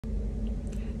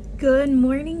Good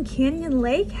morning, Canyon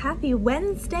Lake. Happy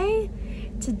Wednesday.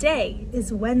 Today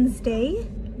is Wednesday,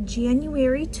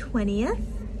 January 20th.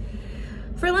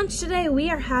 For lunch today,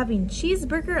 we are having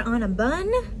cheeseburger on a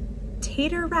bun,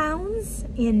 tater rounds,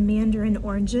 and mandarin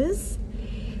oranges.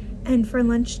 And for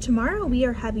lunch tomorrow, we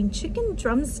are having chicken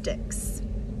drumsticks.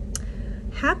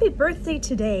 Happy birthday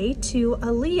today to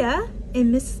Aaliyah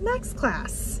in Mrs. Mack's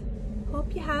class.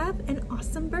 Hope you have an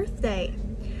awesome birthday.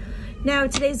 Now,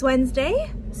 today's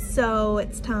Wednesday, so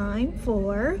it's time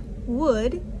for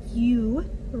Would You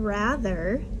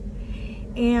Rather.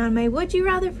 And my Would You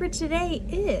Rather for today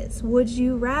is, would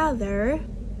you rather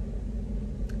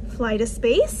fly to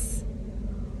space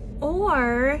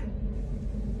or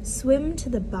swim to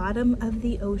the bottom of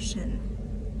the ocean?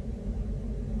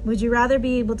 Would you rather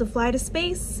be able to fly to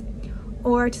space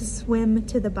or to swim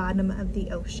to the bottom of the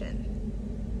ocean?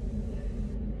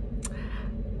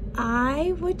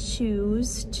 I would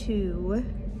choose to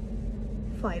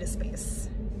fly to space.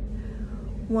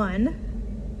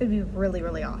 One, it'd be really,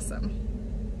 really awesome.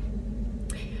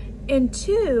 And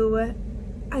two,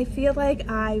 I feel like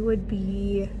I would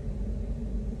be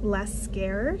less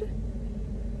scared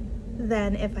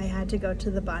than if I had to go to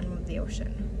the bottom of the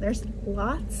ocean. There's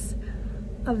lots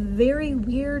of very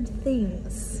weird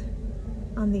things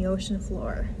on the ocean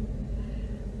floor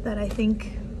that I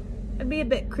think I'd be a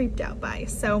bit creeped out by.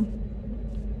 So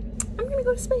I'm gonna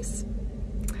go to space.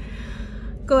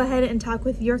 Go ahead and talk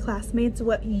with your classmates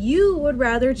what you would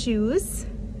rather choose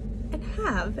and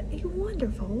have a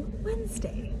wonderful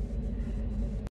Wednesday.